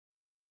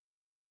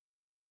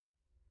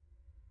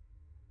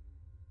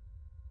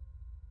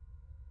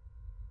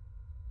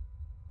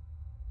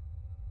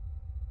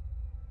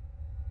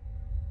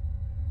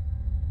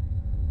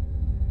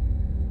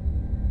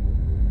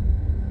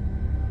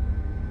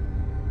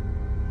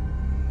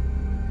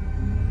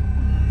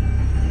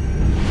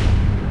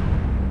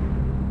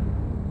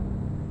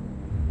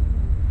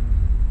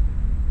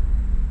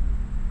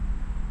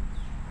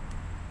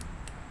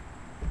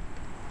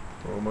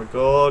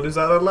God, is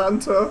that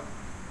Atlanta?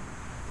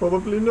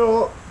 Probably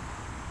not.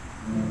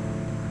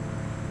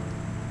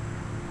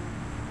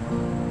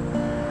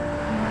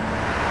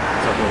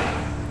 What's that noise?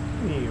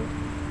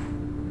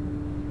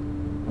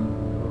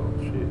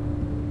 Oh shit.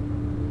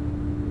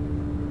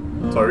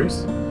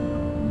 Tyrese?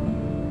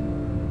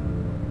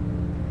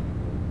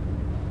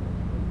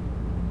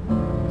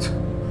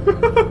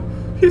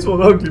 He's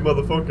one ugly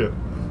motherfucker.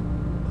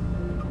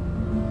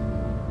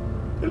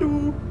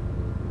 Hello.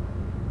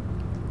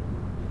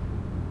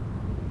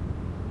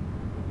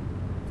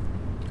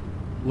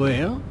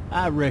 Well,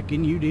 I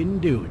reckon you didn't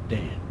do it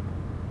then.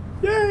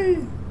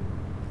 Yay!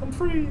 I'm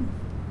free.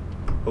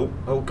 Oh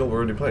god, we're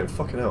already playing.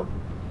 Fucking hell.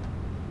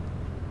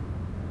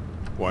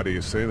 Why do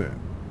you say that?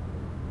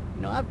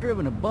 You know, I've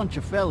driven a bunch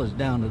of fellas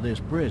down to this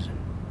prison.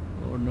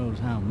 Lord knows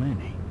how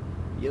many.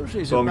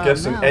 Usually So I'm about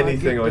guessing now,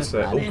 anything I get say.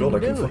 right Oh god, I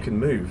can into it. fucking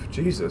move.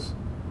 Jesus.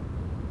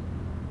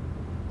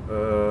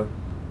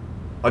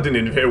 I didn't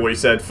even hear what he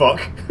said.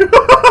 Fuck.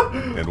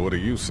 And what do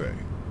you say?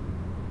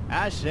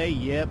 I say,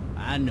 yep,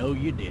 I know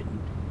you didn't.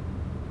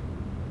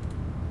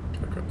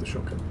 Can I grab the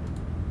shotgun?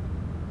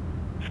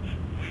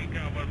 We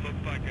got what looks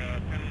like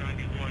a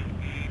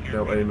 1091E.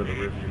 Now aim at the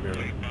rearview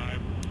mirror.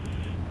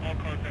 All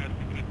contacts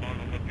to keep on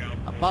the lookout.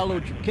 I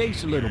followed your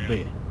case a little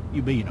bit,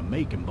 you being a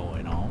Macon boy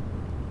and all.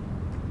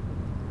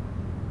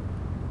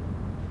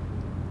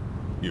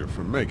 You're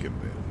from Macon,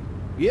 then?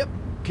 Yep,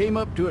 came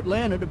up to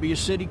Atlanta to be a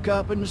city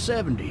cop in the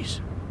 70s.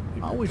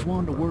 I always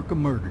wanted to work a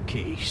murder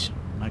case,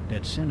 like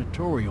that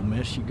senatorial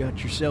mess you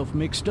got yourself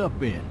mixed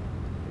up in,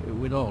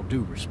 with all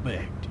due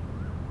respect.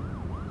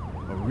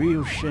 A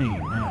real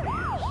shame, that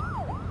is.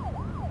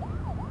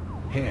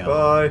 Hell,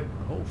 Bye. the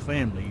whole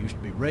family used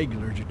to be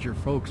regulars at your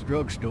folks'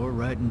 drugstore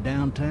right in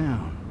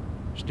downtown.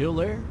 Still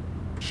there?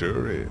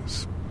 Sure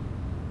is.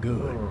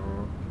 Good.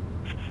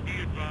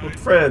 We're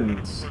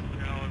friends.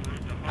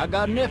 I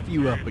got a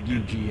nephew up at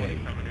UGA.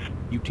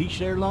 You teach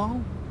there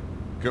long?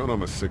 Going on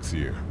my 6th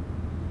year.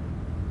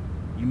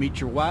 You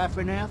meet your wife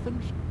in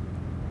Athens?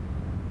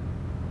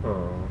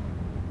 Oh.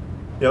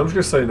 Yeah, I'm just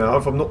gonna say now,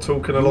 if I'm not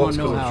talking a You lot, wanna it's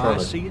know because I'm how I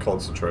trying see to it?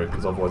 concentrate,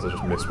 because otherwise I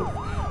just miss one.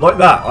 Like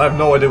that! I have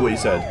no idea what he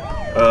said.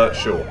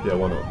 Sure. Yeah,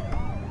 why not?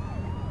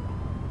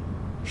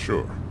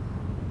 Sure.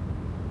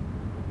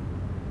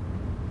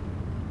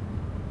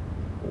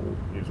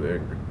 Oh, usually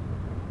angry.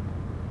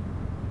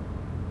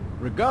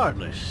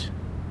 Regardless,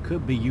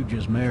 could be you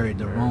just married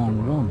the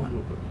wrong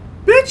woman.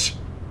 Bitch!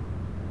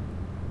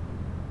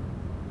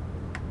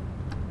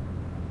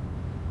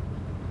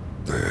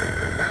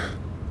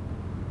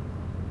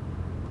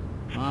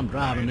 I'm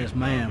driving this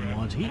man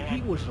once.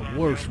 He was the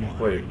worst one.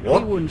 Wait, what?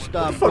 He wouldn't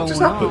stop What the fuck going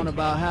just on happened?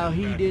 about how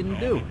he didn't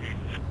do it.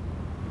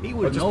 He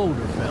was just- an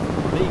older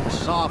fella, big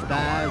soft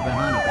eyes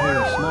behind a pair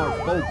of smart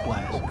folk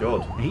glasses. Oh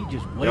god. And he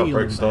just The wailed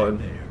outbreak's back starting.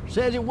 there.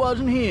 Says it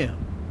wasn't him.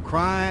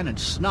 Crying and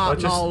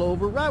snotting all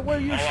over right where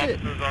you're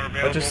sitting.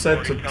 I just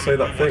said to say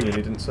that thing and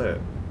he didn't say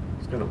it.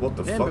 He's gonna, what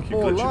the Then fuck, you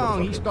before glitchy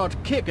long, he motherfucker. starts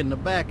kicking the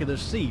back of the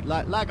seat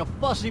like a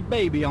fussy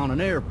baby on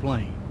an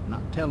airplane. And I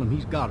tell him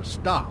he's got to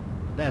stop.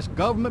 That's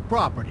government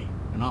property,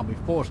 and I'll be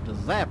forced to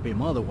zap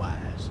him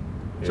otherwise.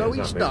 Yeah, So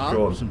he zap me, go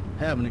on. stops, and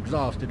having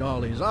exhausted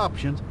all his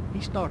options,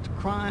 he starts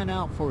crying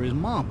out for his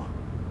mama.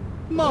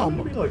 Why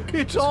Mama, would he, like,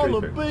 it's just all a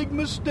creeping? big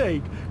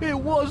mistake. It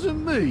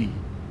wasn't me.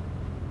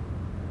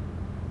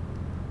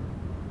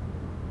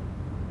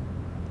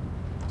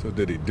 So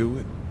did he do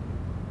it?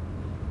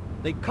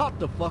 They caught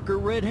the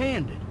fucker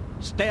red-handed,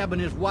 stabbing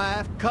his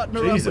wife, cutting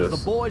her up as Jesus.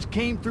 the boys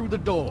came through the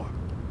door.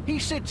 He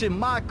sits in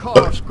my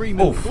car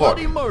screaming Oh, fuck.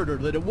 bloody murder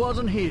that it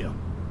wasn't him.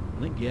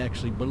 I think he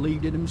actually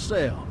believed it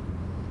himself.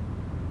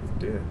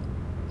 Dear.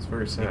 It's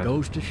very It sad.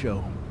 goes to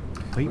show.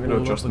 People gonna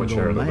will adjust up my and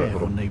chair go a little bit, mad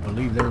hold when on. they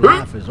believe their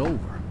life is over.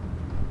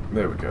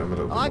 There we go, I'm a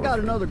little bit I more got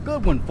free. another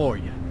good one for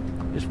you.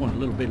 This one's a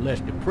little bit less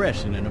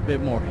depressing and a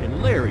bit more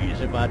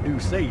hilarious if I do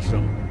say so.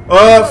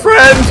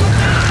 Friend!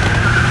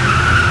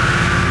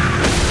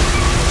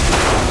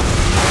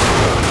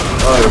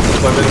 Oh,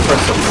 I'm gonna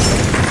press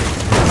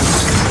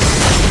something.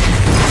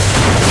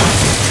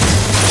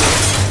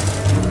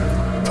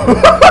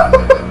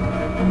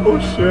 Oh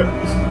shit.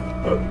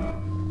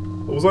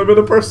 Was I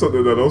gonna press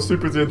something then? I was too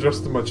busy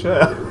adjusting my chair.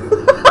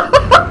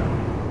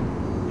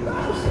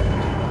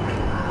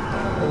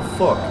 Oh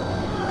fuck.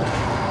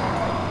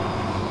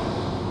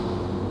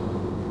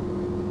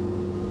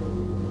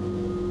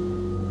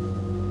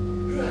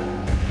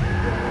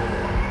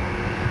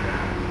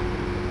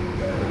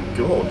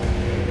 God.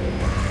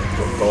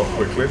 Got dark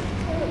quickly.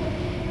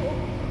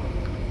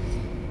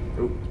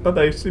 Oh, bye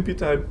bye, sleepy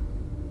time.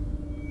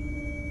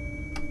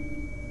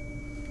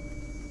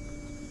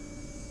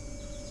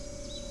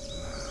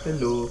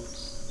 Hello.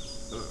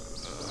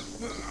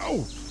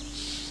 Oh,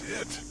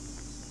 shit.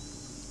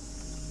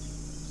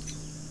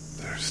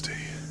 Thirsty.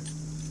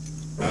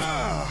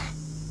 Ah!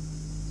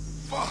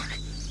 Fuck!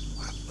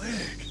 My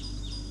leg.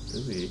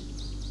 Really?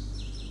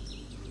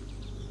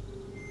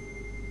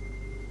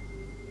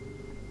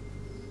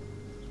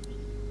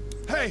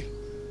 Hey!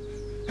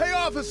 Hey,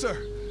 officer!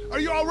 Are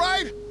you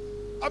alright?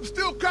 I'm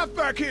still cuffed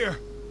back here!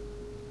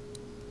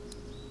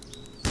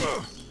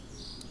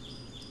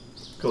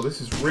 God,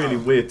 this is really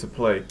weird to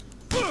play.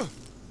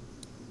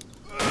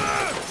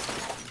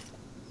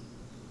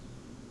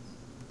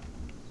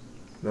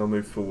 Now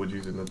move forward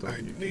using the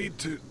W. I need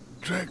to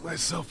drag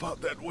myself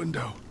out that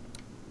window.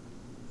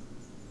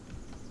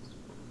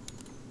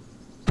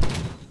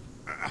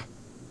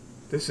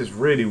 This is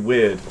really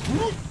weird.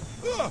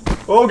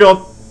 Oh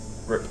god!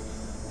 Rip.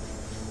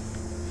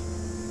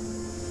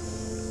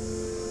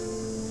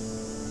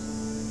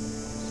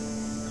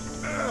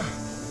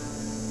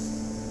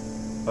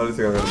 I don't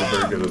think I'm going to be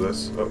very good at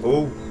this.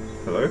 Oh,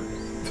 hello.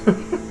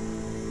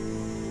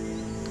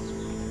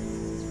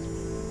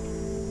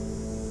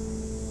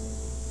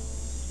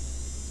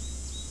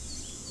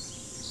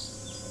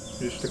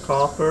 Mr.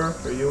 Copper,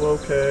 are you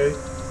okay?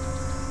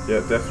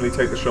 Yeah, definitely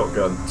take the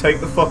shotgun. Take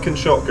the fucking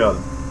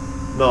shotgun.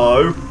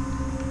 No.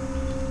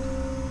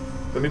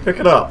 Let me pick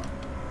it up.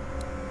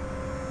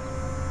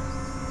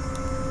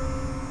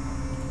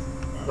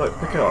 No,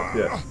 pick it up,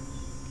 yeah.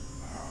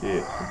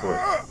 Yeah, good boy.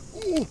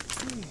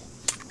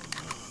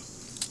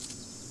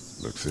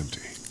 Looks empty.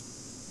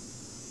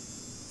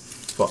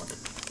 Fuck.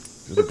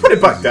 Put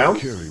it back down.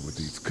 Carry with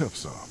these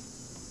cuffs off.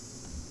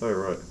 Oh,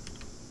 right.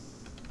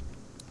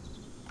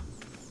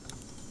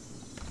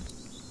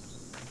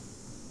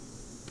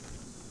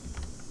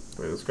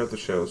 Wait, let's grab the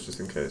shells just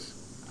in case.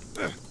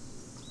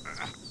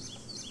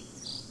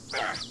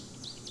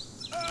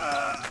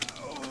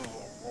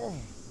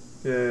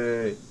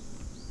 Yay.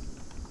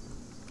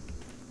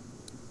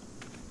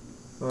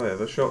 Oh yeah,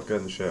 the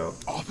shotgun shell.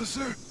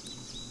 Officer?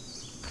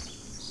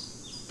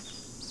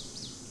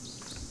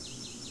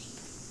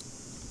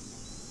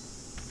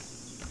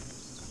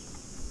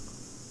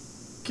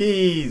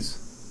 Keys!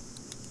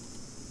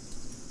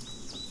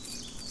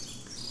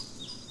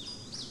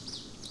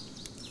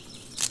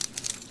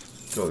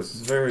 God, this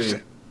is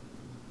very...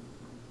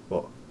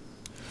 What?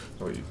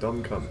 Oh, you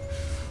dumb cunt.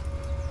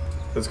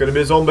 There's gonna be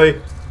a zombie!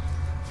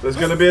 There's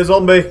gonna be a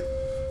zombie!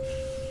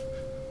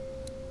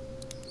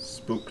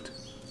 Spooked.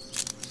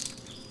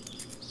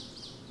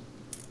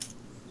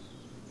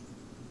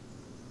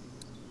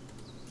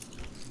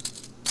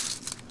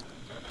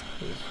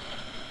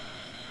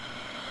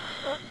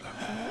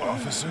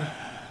 Officer?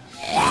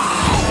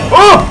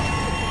 Oh!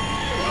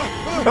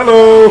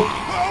 Hello!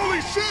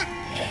 Holy shit!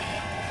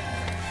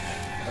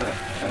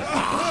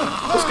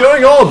 What's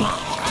going on?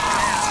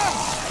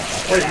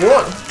 Wait,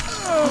 what?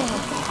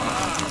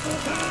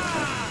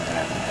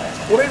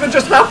 What even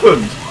just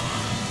happened?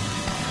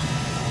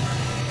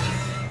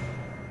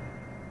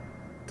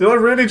 Did I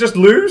really just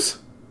lose?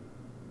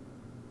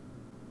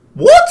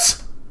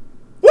 What?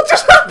 What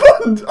just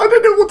happened? I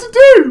don't know what to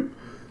do!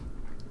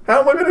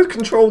 How am I going to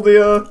control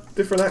the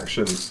different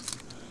actions?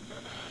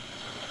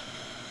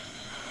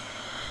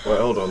 Wait,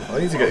 hold on. I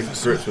need to get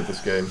grips with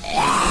this game.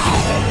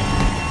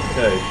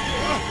 Okay.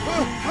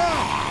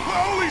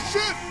 Holy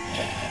shit!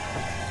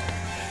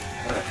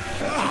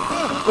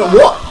 But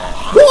what?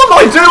 What am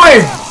I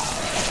doing?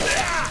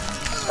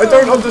 I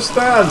don't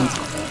understand.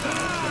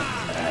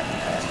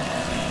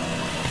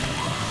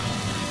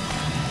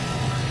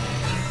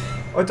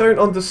 I don't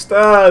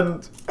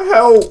understand.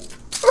 Help!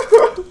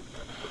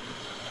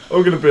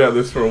 I'm gonna be at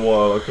this for a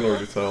while, I can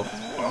already tell.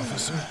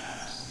 Officer?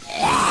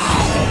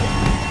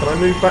 Can I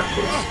move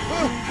backwards?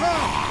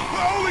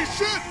 Holy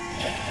shit!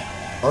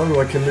 Oh,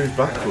 I can move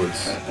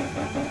backwards.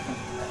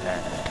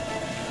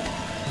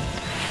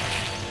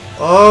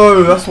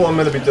 Oh, that's what I'm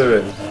meant to be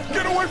doing.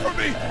 Get away from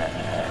me!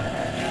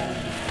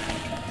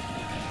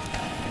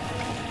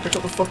 Pick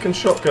up the fucking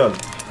shotgun.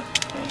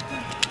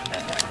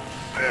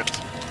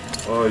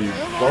 Oh, you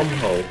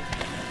bumhole.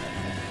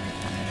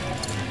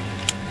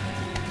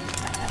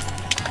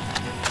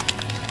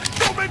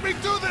 Don't make me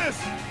do this!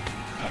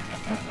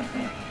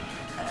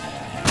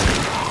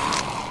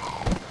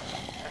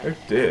 Oh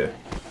dear.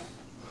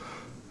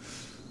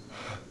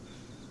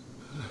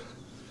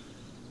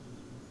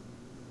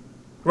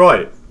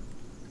 Right.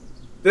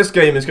 This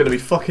game is going to be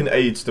fucking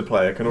AIDS to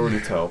play, I can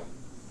already tell.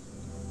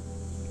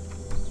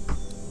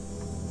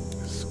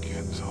 His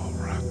skin's all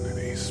rotten and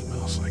he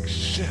smells like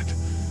shit.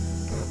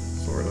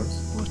 Sorry,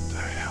 nice. What the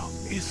hell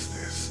is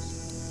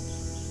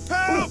this?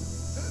 Help!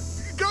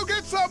 Go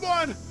get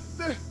someone!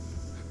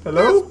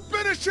 Hello? There's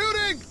been a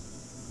shooting!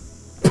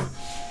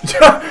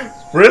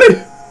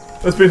 Really?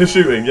 There's been a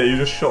shooting? Yeah, you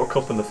just shot a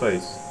cop in the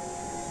face.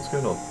 What's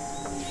going on?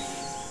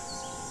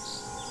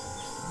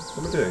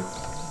 What am I doing?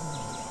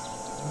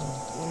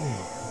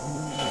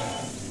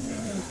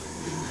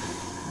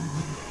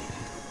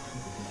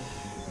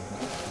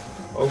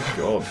 Oh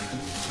god.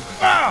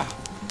 Ah!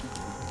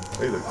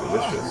 They look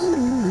delicious.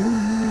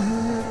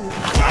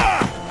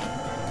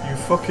 You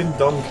fucking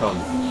dumb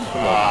cunt.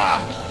 Come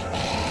on.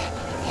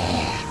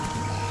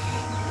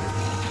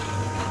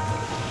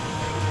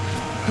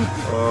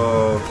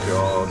 Oh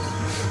god.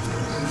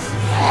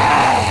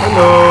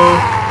 Hello!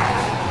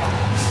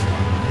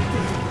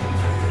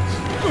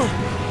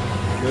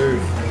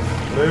 Move.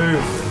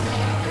 Move.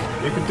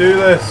 You can do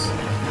this.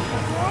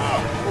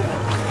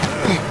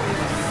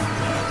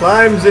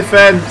 Climb the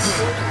fence.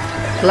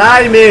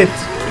 Climb it.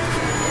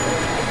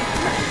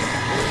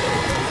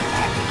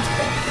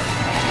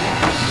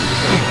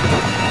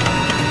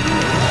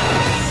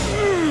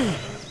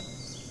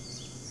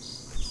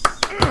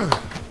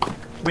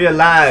 be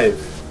alive.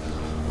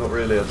 Not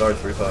really, I died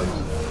 3 times.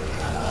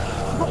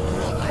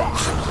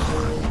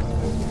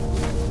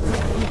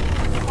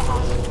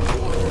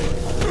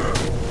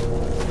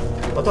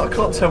 I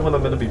can't tell when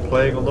I'm going to be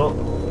playing or not.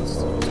 It's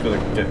going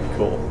to get me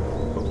caught.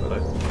 Oh,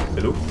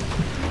 hello.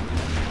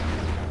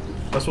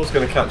 That's what's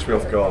going to catch me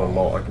off guard a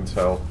lot, I can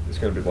tell. It's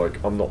going to be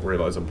like, I'm not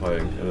realise I'm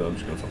playing, and then I'm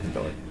just going to fucking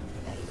die.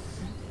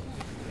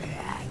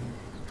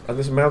 And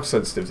this mouse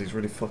sensitivity is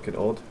really fucking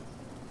odd.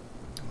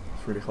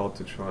 It's really hard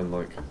to try and,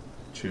 like,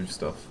 choose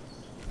stuff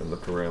and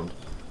look around.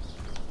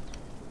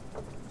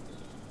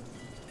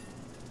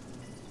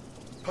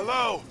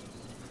 Hello?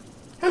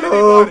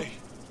 Hello! Anybody?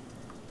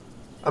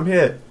 I'm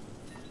here.